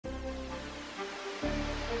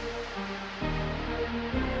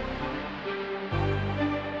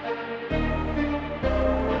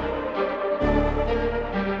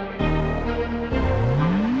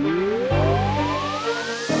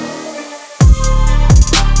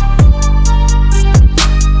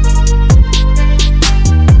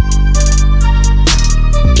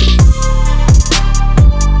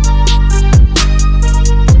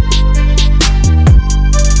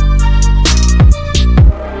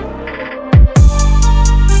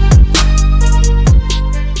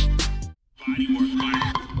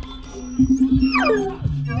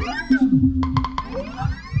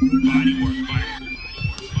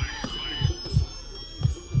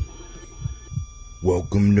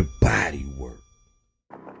Welcome to BodyWork.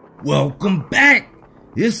 Welcome back.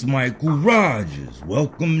 It's Michael Rogers.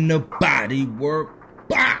 Welcome to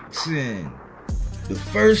BodyWorkBoxing. The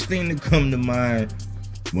first thing that come to mind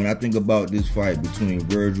when I think about this fight between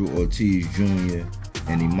Vergil Ortiz Jr.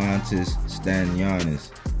 and Eimantas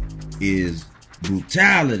Stanionis is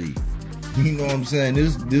brutality. You know what I'm saying?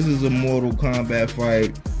 This is a Mortal Kombat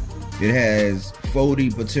fight. It has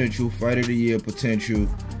 40 potential, Fight of the Year potential.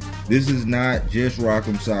 This is not just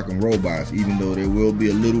Rock'em Sock'em Robots, even though there will be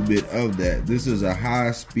a little bit of that. This is a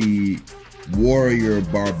high-speed, warrior,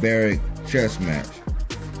 barbaric chess match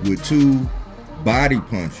with two body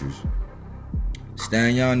punchers.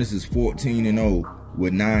 Stanionis is 14-0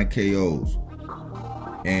 with 9 KOs.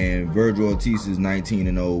 And Vergil Ortiz is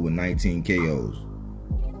 19-0 with 19 KOs.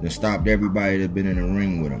 That stopped everybody that's been in the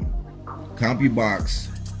ring with him. CompuBox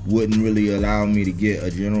wouldn't really allow me to get a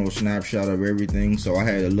general snapshot of everything, so I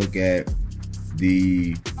had to look at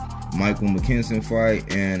the Michael McKinson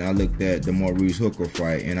fight and I looked at the Maurice Hooker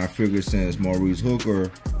fight, and I figured since Maurice Hooker,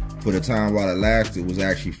 for the time while it lasted, was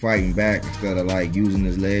actually fighting back instead of like using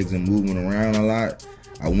his legs and moving around a lot,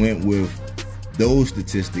 I went with those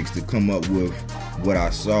statistics to come up with what I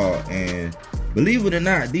saw. And believe it or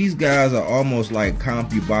not, these guys are almost like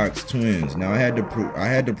CompuBox twins. Now I had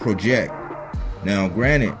to project. Now,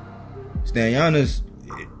 granted, Stanionis,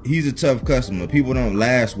 he's a tough customer. People don't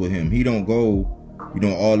last with him. He don't go,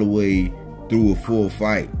 all the way through a full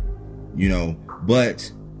fight,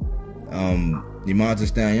 But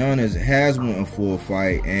Eimantas Stanionis has won a full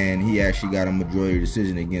fight, and he actually got a majority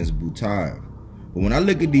decision against Butaev. But when I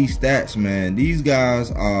look at these stats, man, these guys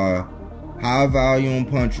are high volume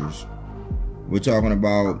punchers. We're talking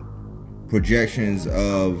about projections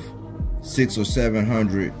of 600 or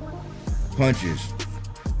 700 punches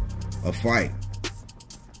a fight.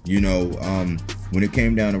 When it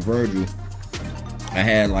came down to Vergil, I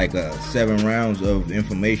had like 7 rounds of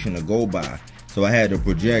information to go by, so I had to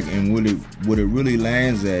project. And what it really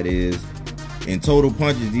lands at is, in total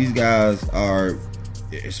punches, these guys are,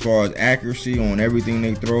 as far as accuracy on everything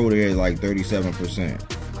they throw, they're at like 37%.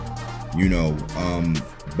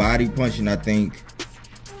 Body punching, I think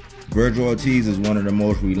Vergil Ortiz is one of the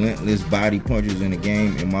most relentless body punchers in the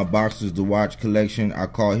game. In my Boxers to Watch collection, I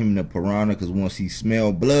call him the Piranha, because once he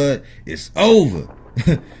smells blood, it's over.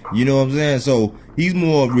 You know what I'm saying? So he's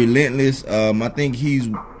more relentless. I think he's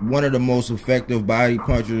one of the most effective body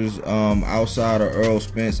punchers outside of Earl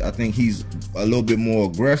Spence. I think he's a little bit more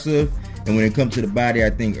aggressive, and when it comes to the body,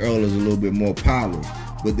 I think Earl is a little bit more polished.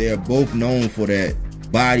 But they're both known for that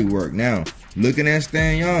body work. Now, looking at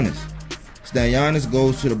Stanionis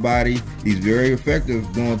goes to the body. He's very effective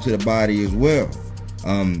going to the body as well.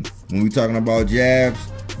 When we're talking about jabs,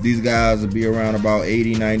 these guys will be around about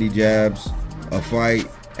 80-90 jabs a fight.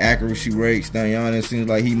 Accuracy rate, Stanionis seems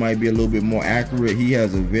like he might be a little bit more accurate. He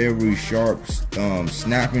has a very sharp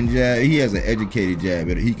snapping jab. He has an educated jab.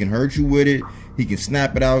 He can hurt you with it. He can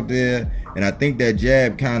snap it out there. And I think that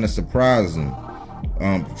jab kind of surprises him.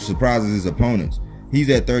 Surprises his opponents. He's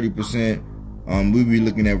at 30%. We'll be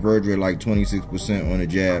looking at Vergil at like 26% on the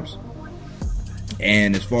jabs.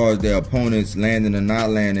 And as far as their opponents landing or not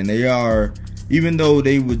landing, they are, even though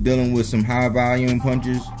they were dealing with some high volume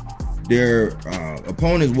punches, their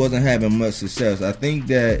opponents wasn't having much success. I think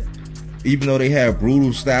that even though they have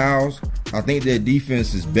brutal styles, I think their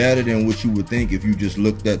defense is better than what you would think if you just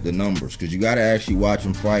looked at the numbers, because you got to actually watch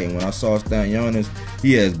him fight. And when I saw Stanionis,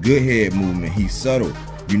 he has good head movement. He's subtle,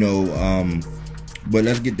 But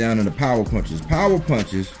let's get down to the power punches. Power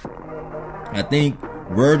punches, I think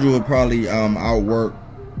Vergil would probably outwork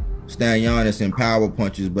Stanionis in power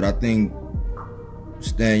punches, but I think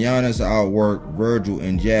Stanionis outwork Vergil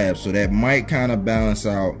in jabs, so that might kind of balance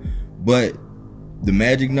out. But the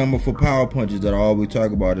magic number for power punches that I always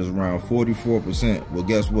talk about is around 44%. Well,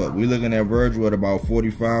 guess what? We're looking at Vergil at about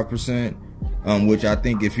 45%. Which I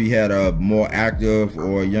think if he had a more active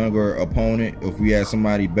or a younger opponent, if we had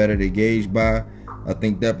somebody better to gauge by, I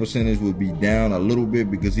think that percentage would be down a little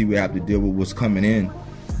bit, because he would have to deal with what's coming in.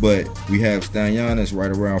 But we have Stanionis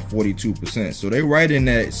right around 42%. So they're right in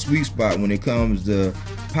that sweet spot when it comes to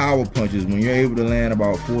power punches. When you're able to land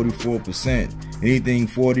about 44%, anything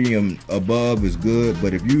 40 and above is good.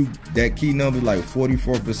 But if that key number is like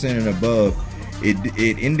 44% and above,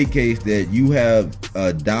 it indicates that you have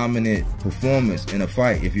a dominant performance in a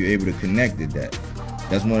fight if you're able to connect to that.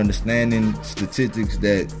 That's one of the standing statistics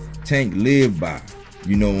that Tank lived by,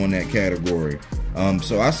 on that category.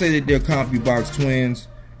 So I say that they're CompuBox twins.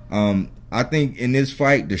 I think in this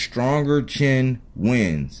fight, the stronger chin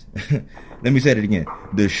wins. Let me say it again.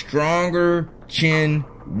 The stronger chin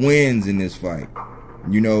wins in this fight.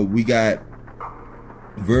 We got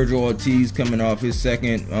Vergil Ortiz coming off his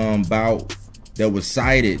second bout that was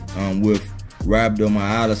cited with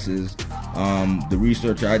rhabdomyolysis. The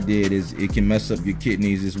research I did is it can mess up your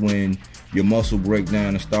kidneys. Is when your muscle break down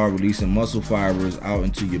and start releasing muscle fibers out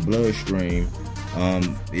into your bloodstream.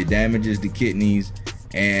 It damages the kidneys,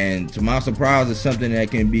 and to my surprise, it's something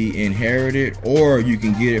that can be inherited, or you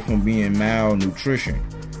can get it from being malnutrition.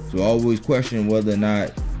 So I always question whether or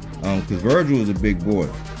not, because Vergil is a big boy.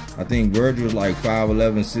 I think Vergil is like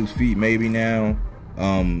 5'11", 6 feet maybe now.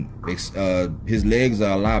 His legs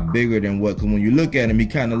are a lot bigger than what, because when you look at him, he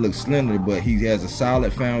kind of looks slender, but he has a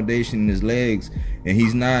solid foundation in his legs, and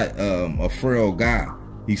he's not a frail guy.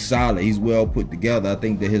 He's solid. He's well put together. I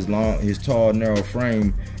think that his tall, narrow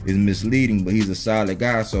frame is misleading, but he's a solid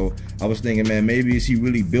guy. So I was thinking, man, maybe is he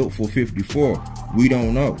really built for 54? We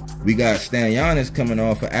don't know. We got Stanionis coming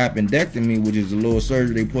off an appendectomy, which is a little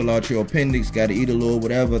surgery. They pull out your appendix, got to eat a little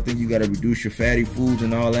whatever. I think you got to reduce your fatty foods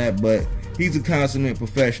and all that, but he's a consummate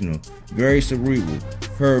professional, very cerebral.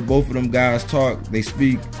 Heard both of them guys talk. They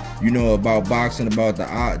speak, you know, about boxing, about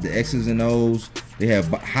the X's and O's. They have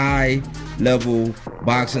high level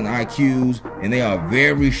boxing IQs, and they are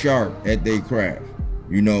very sharp at their craft.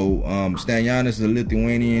 You know, Stanionis is a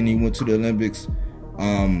Lithuanian. He went to the Olympics.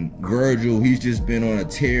 Vergil, he's just been on a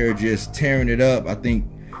tear, just tearing it up. I think,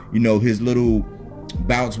 you know, his little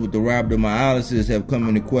bouts with the rhabdomyolysis have come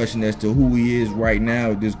into question as to who he is right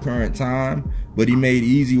now at this current time, but he made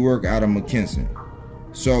easy work out of McKinson.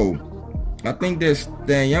 So I think that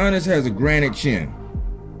Stanionis has a granite chin,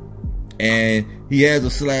 and he has a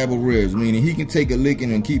slab of ribs, meaning he can take a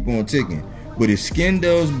licking and keep on ticking, but his skin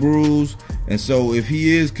does bruise. And so if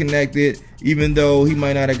he is connected, even though he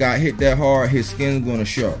might not have got hit that hard, his skin's gonna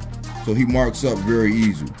show, so he marks up very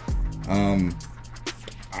easy.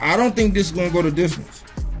 I don't think this is gonna go the distance.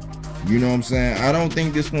 You know what I'm saying? I don't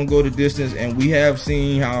think this is gonna go the distance, and we have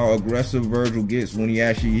seen how aggressive Vergil gets when he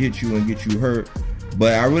actually hits you and gets you hurt.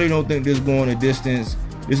 But I really don't think this is going the distance.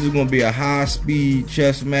 This is gonna be a high-speed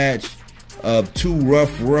chess match of two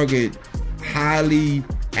rough, rugged, highly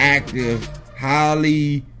active,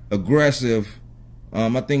 highly aggressive. I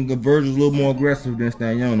think Vergil's a little more aggressive than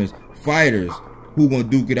Stanionis. Fighters who gonna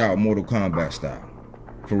duke it out Mortal Kombat style.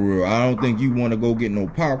 For real. I don't think you want to go get no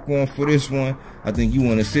popcorn for this one. I think you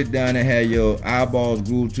want to sit down and have your eyeballs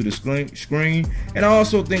glued to the screen. And I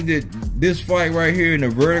also think that this fight right here and the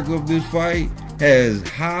verdict of this fight has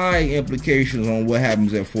high implications on what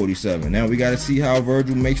happens at 47. Now we got to see how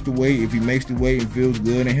Vergil makes the weight, if he makes the weight and feels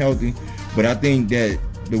good and healthy. But I think that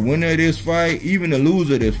the winner of this fight, even the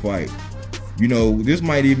loser of this fight, you know, this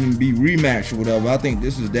might even be rematch or whatever. I think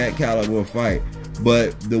this is that caliber of fight.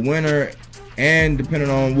 But the winner, and depending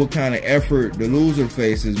on what kind of effort the loser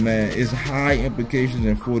faces, man, it's high implications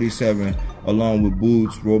in 47, along with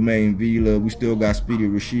Boots, Romain Villa. We still got Speedy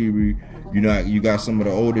Rashiri. You know, you got some of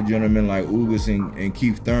the older gentlemen like Ugas and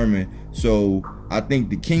Keith Thurman. So I think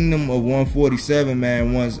the kingdom of 147,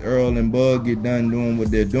 man, once Earl and Bud get done doing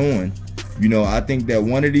what they're doing, you know, I think that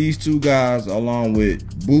one of these two guys, along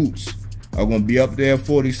with Boots, are going to be up there at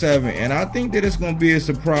 47. And I think that it's going to be a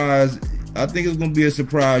surprise. I think it's going to be a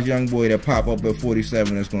surprise young boy that pop up at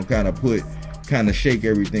 47 that's going to kind of shake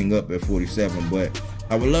everything up at 47. But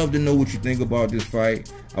I would love to know what you think about this fight.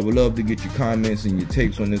 I would love to get your comments and your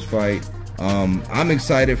takes on this fight. I'm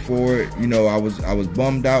excited for it. You know, I was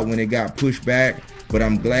bummed out when it got pushed back, but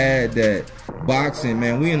I'm glad that boxing,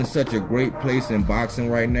 man, we're in such a great place in boxing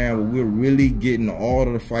right now where we're really getting all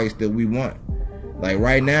of the fights that we want. Like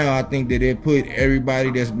right now, I think that they put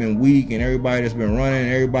everybody that's been weak and everybody that's been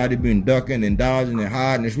running, everybody been ducking and dodging and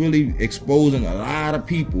hiding. It's really exposing a lot of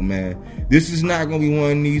people, man. This is not going to be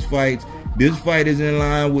one of these fights. This fight is in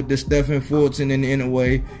line with the Stephen Fortson and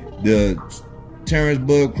Inouye, the Terrence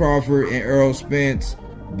Bud Crawford and Errol Spence,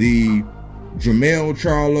 the Jermell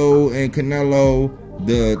Charlo and Canelo,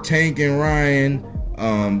 the Tank and Ryan.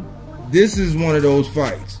 This is one of those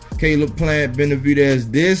fights. Caleb Plant,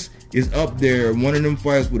 Benavidez, this is up there, one of them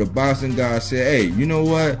fights where the boxing guy said, hey, you know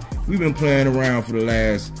what? We've been playing around for the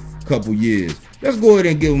last couple years. Let's go ahead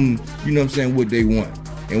and give them, you know what I'm saying, what they want.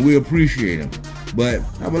 And we appreciate them. But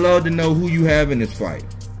I would love to know who you have in this fight.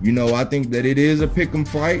 You know, I think that it is a pick'em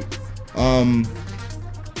fight.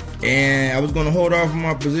 And I was going to hold off on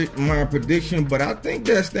my prediction, but I think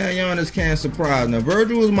that Stanionis can surprise. Now,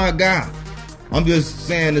 Vergil is my guy. I'm just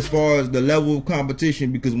saying as far as the level of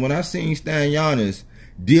competition, because when I seen Stanionis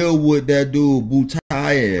deal with that dude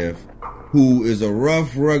Butayev, who is a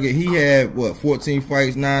rough, rugged, he had what, 14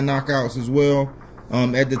 fights, 9 knockouts as well.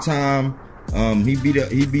 At the time, he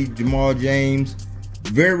beat Jamal James.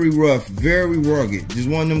 Very rough, very rugged. Just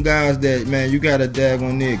one of them guys that, man, you got to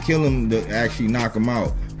daggone near kill him to actually knock him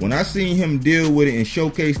out. When I seen him deal with it and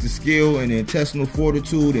showcase the skill and the intestinal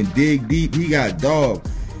fortitude and dig deep, he got dogged.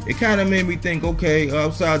 It kind of made me think, okay,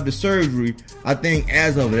 outside the surgery, I think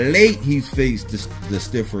as of late he's faced the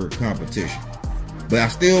stiffer competition. But I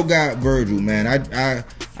still got Vergil, man.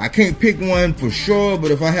 I can't pick one for sure, but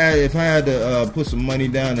if I had to put some money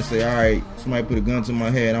down and say, all right, somebody put a gun to my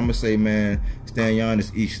head, I'm gonna say, man,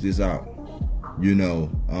 Stanionis ekes this out. You know,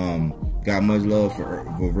 got much love for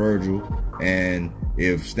Vergil, and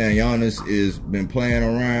if Stanionis is been playing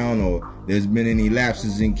around or there's been any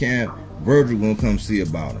lapses in camp, Vergil gonna come see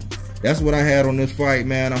about him. That's what I had on this fight,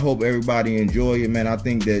 man. I hope everybody enjoy it, man. I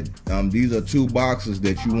think that these are two boxers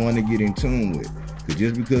that you want to get in tune with. Because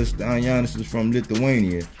just because Stanionis is from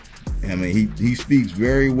Lithuania, I mean, he speaks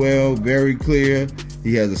very well, very clear.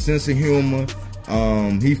 He has a sense of humor.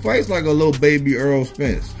 He fights like a little baby Earl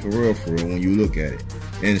Spence, for real, when you look at it.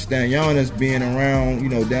 And Stanionis being around, you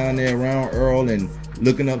know, down there around Earl and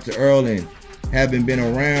looking up to Earl and having been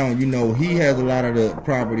around, you know, he has a lot of the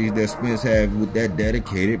properties that Spence have with that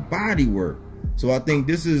dedicated body work. So I think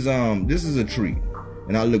this is a treat,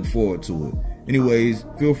 and I look forward to it. Anyways,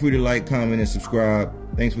 feel free to like, comment, and subscribe.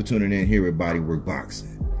 Thanks for tuning in here at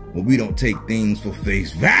BodyWorkBoxing. Well, we don't take things for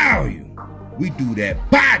face value. We do that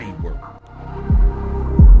body